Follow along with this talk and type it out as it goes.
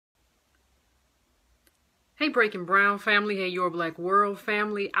Hey, Breaking Brown family. Hey, Your Black World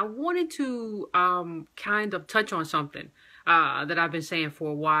family. I wanted to kind of touch on something that I've been saying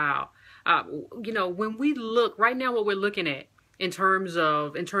for a while. When we look right now, what we're looking at in terms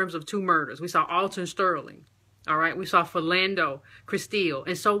of two murders, we saw Alton Sterling. All right, we saw Philando Castile,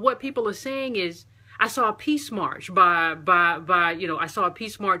 and so what people are saying is, I saw a peace march by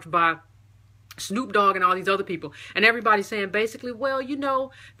Snoop Dogg and all these other people, and everybody's saying basically, well, the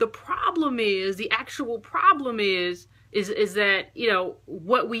actual problem is that,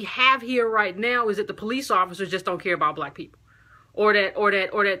 what we have here right now is that the police officers just don't care about black people, or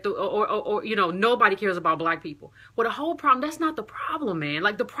nobody cares about black people. Well, the whole problem, that's not the problem, man.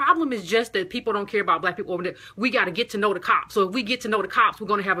 Like, the problem is just that people don't care about black people. We got to get to know the cops. So if we get to know the cops, we're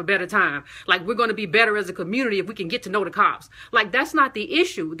going to have a better time. Like, we're going to be better as a community if we can get to know the cops. Like, that's not the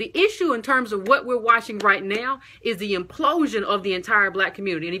issue. The issue in terms of what we're watching right now is the implosion of the entire black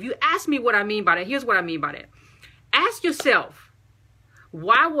community. And if you ask me what I mean by that, here's what I mean by that. Ask yourself,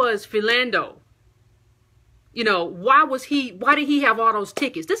 why was Philando, why did he have all those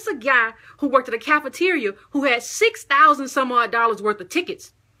tickets? This is a guy who worked at a cafeteria who had $6,000 some odd worth of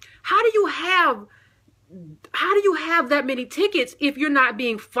tickets. How do you have that many tickets if you're not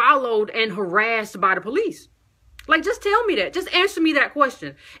being followed and harassed by the police? Like, just tell me that. Just answer me that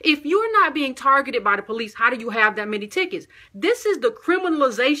question. If you're not being targeted by the police, how do you have that many tickets? This is the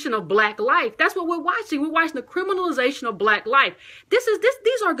criminalization of black life. That's what we're watching. We're watching the criminalization of black life. These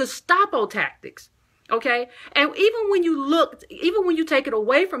are Gestapo tactics. Okay. And even when you take it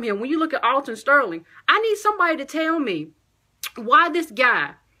away from him, when you look at Alton Sterling, I need somebody to tell me why this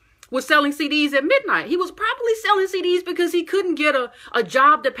guy was selling CDs at midnight. He was probably selling CDs because he couldn't get a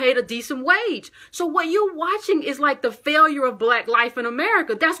job that paid a decent wage. So what you're watching is like the failure of black life in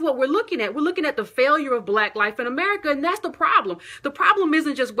America. That's what we're looking at. We're looking at the failure of black life in America, and that's the problem. The problem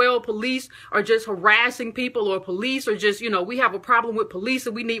isn't just, well, police are just harassing people, or police are just, we have a problem with police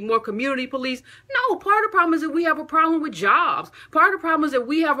and we need more community police. No, part of the problem is that we have a problem with jobs. Part of the problem is that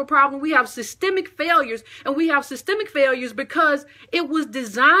we have systemic failures, and we have systemic failures because it was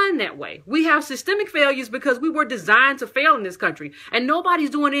designed that way. We have systemic failures because we were designed to fail in this country, and nobody's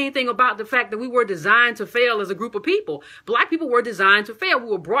doing anything about the fact that we were designed to fail as a group of people. Black people were designed to fail. We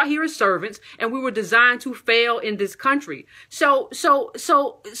were brought here as servants, and we were designed to fail in this country. So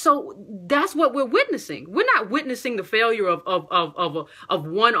that's what we're witnessing. We're not witnessing the failure of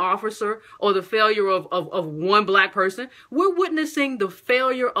one officer or the failure of one black person. We're witnessing the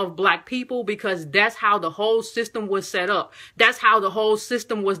failure of black people because that's how the whole system was set up. That's how the whole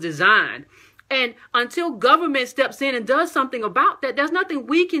system was designed. And until government steps in and does something about that, there's nothing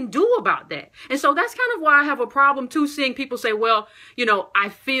we can do about that. And so that's kind of why I have a problem too, seeing people say, well, I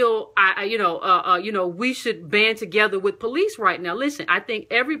feel, we should band together with police right now. Listen, I think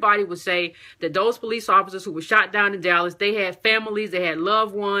everybody would say that those police officers who were shot down in Dallas, they had families, they had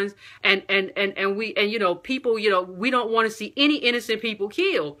loved ones, and people, we don't want to see any innocent people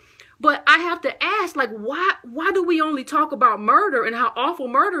killed. But I have to ask, like, why do we only talk about murder and how awful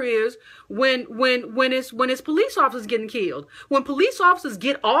murder is when it's police officers getting killed? When police officers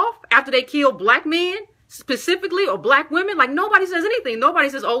get off after they kill black men, specifically, or black women, like, nobody says anything. Nobody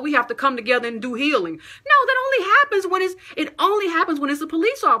says, oh, we have to come together and do healing. No, that only happens when it's a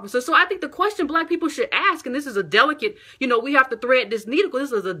police officer. So I think the question black people should ask, and this is a delicate, we have to thread this needle because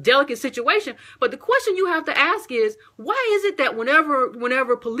this is a delicate situation. But the question you have to ask is, why is it that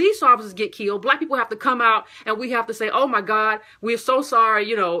whenever police officers get killed, black people have to come out and we have to say, oh my God, we're so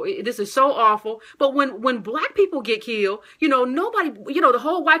sorry, this is so awful. But when black people get killed, nobody, the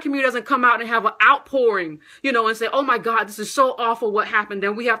whole white community doesn't come out and have an outpouring, and say, oh my God, this is so awful what happened,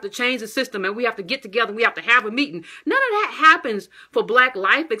 and we have to change the system, and we have to get together, and we have to have a meeting. None of that happens for black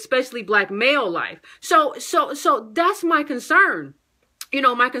life, especially black male life. So that's my concern.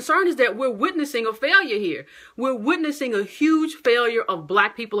 My concern is that we're witnessing a failure here. We're witnessing a huge failure of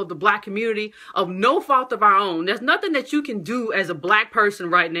black people, of the black community, of no fault of our own. There's nothing that you can do as a black person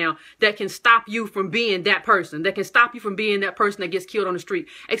right now that can stop you from being that person, that can stop you from being that person that gets killed on the street,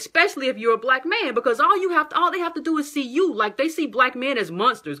 especially if you're a black man, because all they have to do is see you. Like, they see black men as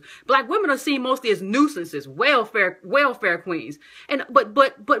monsters. Black women are seen mostly as nuisances, welfare queens. But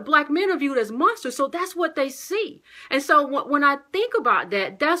black men are viewed as monsters. So that's what they see. And so when I think about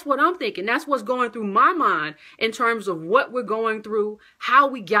that's what I'm thinking. That's what's going through my mind in terms of what we're going through, how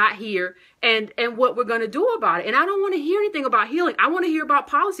we got here, and what we're going to do about it. And I don't want to hear anything about healing. I want to hear about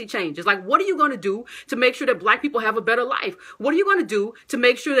policy changes. Like, what are you going to do to make sure that black people have a better life? What are you going to do to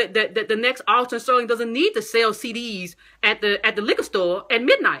make sure that the next Alton Sterling doesn't need to sell CDs at the liquor store at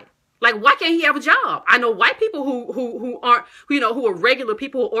midnight? Like, why can't he have a job? I know white people who aren't, who are regular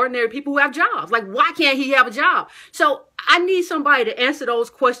people, ordinary people who have jobs. Like, why can't he have a job? So I need somebody to answer those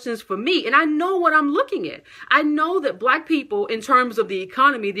questions for me. And I know what I'm looking at. I know that black people, in terms of the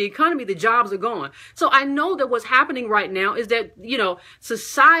economy, the jobs are gone. So I know that what's happening right now is that,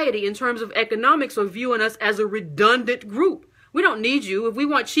 society, in terms of economics, are viewing us as a redundant group. We don't need you. If we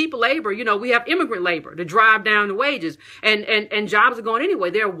want cheap labor, we have immigrant labor to drive down the wages, and jobs are going anyway.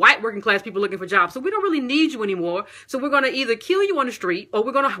 There are white working class people looking for jobs. So we don't really need you anymore. So we're going to either kill you on the street or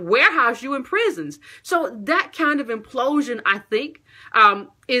we're going to warehouse you in prisons. So that kind of implosion, I think,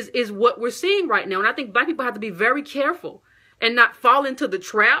 is what we're seeing right now. And I think black people have to be very careful and not fall into the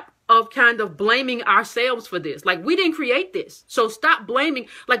trap of kind of blaming ourselves for this. Like, we didn't create this. So stop blaming,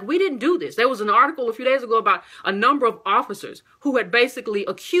 like, we didn't do this. There was an article a few days ago about a number of officers who had basically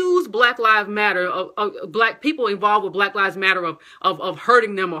accused Black Lives Matter, of black people involved with Black Lives Matter of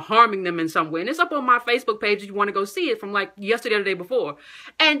hurting them or harming them in some way. And it's up on my Facebook page if you want to go see it, from like yesterday or the day before.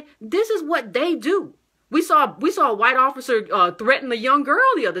 And this is what they do. We saw a white officer threaten a young girl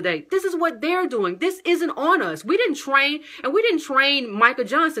the other day. This is what they're doing. This isn't on us. We didn't train Michael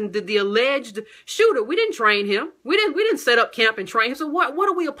Johnson, the alleged shooter. We didn't train him. We didn't set up camp and train him. So what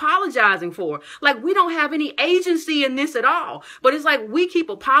are we apologizing for? Like, we don't have any agency in this at all. But it's like we keep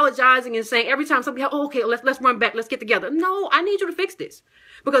apologizing and saying every time somebody, okay, let's run back, let's get together. No, I need you to fix this,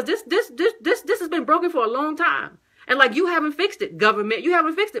 because this has been broken for a long time. And like, you haven't fixed it, government. You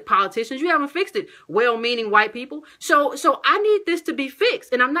haven't fixed it, politicians. You haven't fixed it, well-meaning white people. So I need this to be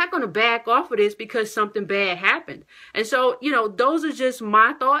fixed. And I'm not going to back off of this because something bad happened. And so, those are just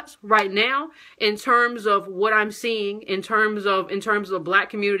my thoughts right now in terms of what I'm seeing, in terms of the black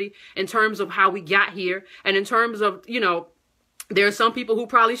community, in terms of how we got here, and in terms of, there are some people who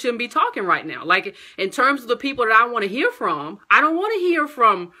probably shouldn't be talking right now. Like, in terms of the people that I want to hear from, I don't want to hear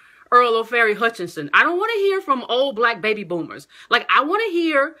from Earl O'Ferry Hutchinson. I don't want to hear from old black baby boomers. Like, I want to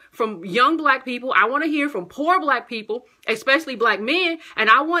hear from young black people. I want to hear from poor black people, especially black men. And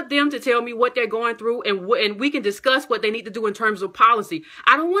I want them to tell me what they're going through, and we can discuss what they need to do in terms of policy.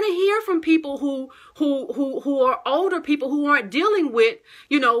 I don't want to hear from people who are older people who aren't dealing with,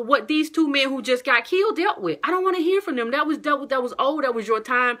 what these two men who just got killed dealt with. I don't want to hear from them. That was old. That was your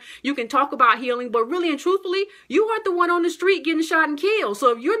time. You can talk about healing, but really and truthfully, you weren't the one on the street getting shot and killed.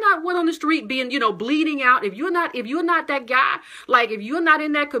 So if you're not one on the street being, bleeding out, if you're not that guy, like, if you're not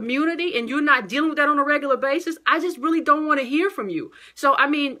in that community and you're not dealing with that on a regular basis, I just really don't want to hear from you. So, I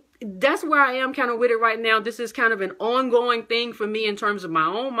mean, that's where I am kind of with it right now. This is kind of an ongoing thing for me in terms of my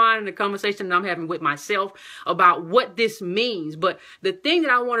own mind and the conversation that I'm having with myself about what this means. But the thing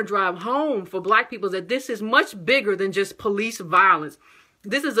that I want to drive home for black people is that this is much bigger than just police violence.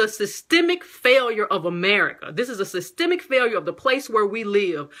 This is a systemic failure of America. This is a systemic failure of the place where we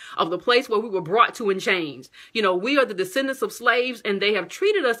live, of the place where we were brought to in chains. We are the descendants of slaves, and they have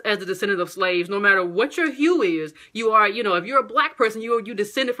treated us as the descendants of slaves. No matter what your hue is, you are, if you're a black person, you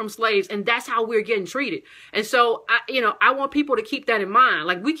descended from slaves, and that's how we're getting treated. And so, I want people to keep that in mind.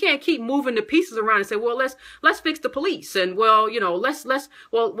 Like, we can't keep moving the pieces around and say, well, let's fix the police, and let's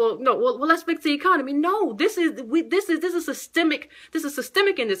fix the economy. No, this is systemic. This is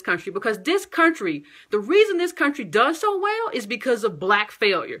systemic in this country, because this country, the reason this country does so well is because of black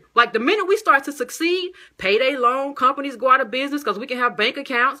failure. Like, the minute we start to succeed, payday loan companies go out of business because we can have bank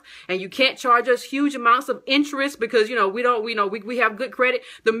accounts and you can't charge us huge amounts of interest because, we have good credit.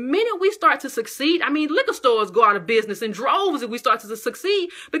 The minute we start to succeed, I mean, liquor stores go out of business in droves if we start to succeed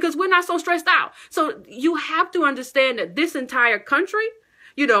because we're not so stressed out. So you have to understand that this entire country,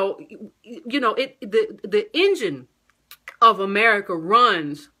 the engine of America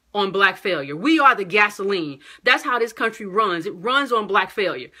runs on black failure. We are the gasoline. That's how this country runs. It runs on black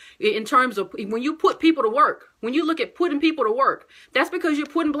failure. In terms of when you put people to work, when you look at putting people to work, that's because you're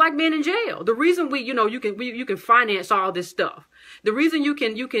putting black men in jail. The reason you can finance all this stuff. The reason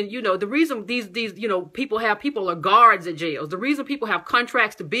the reason these people are guards at jails. The reason people have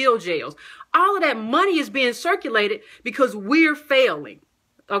contracts to build jails. All of that money is being circulated because we're failing.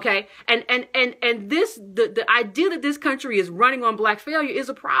 Okay. And the idea that this country is running on black failure is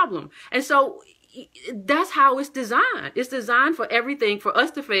a problem. And so that's how it's designed. It's designed for everything, for us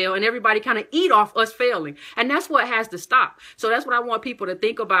to fail and everybody kind of eat off us failing. And that's what has to stop. So that's what I want people to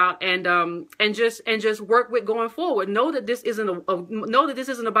think about and just work with going forward. Know that this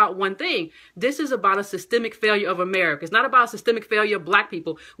isn't about one thing. This is about a systemic failure of America. It's not about a systemic failure of black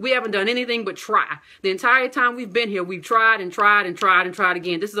people. We haven't done anything but try. The entire time we've been here, we've tried and tried and tried and tried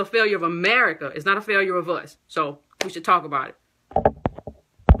again. This is a failure of America. It's not a failure of us. So we should talk about it.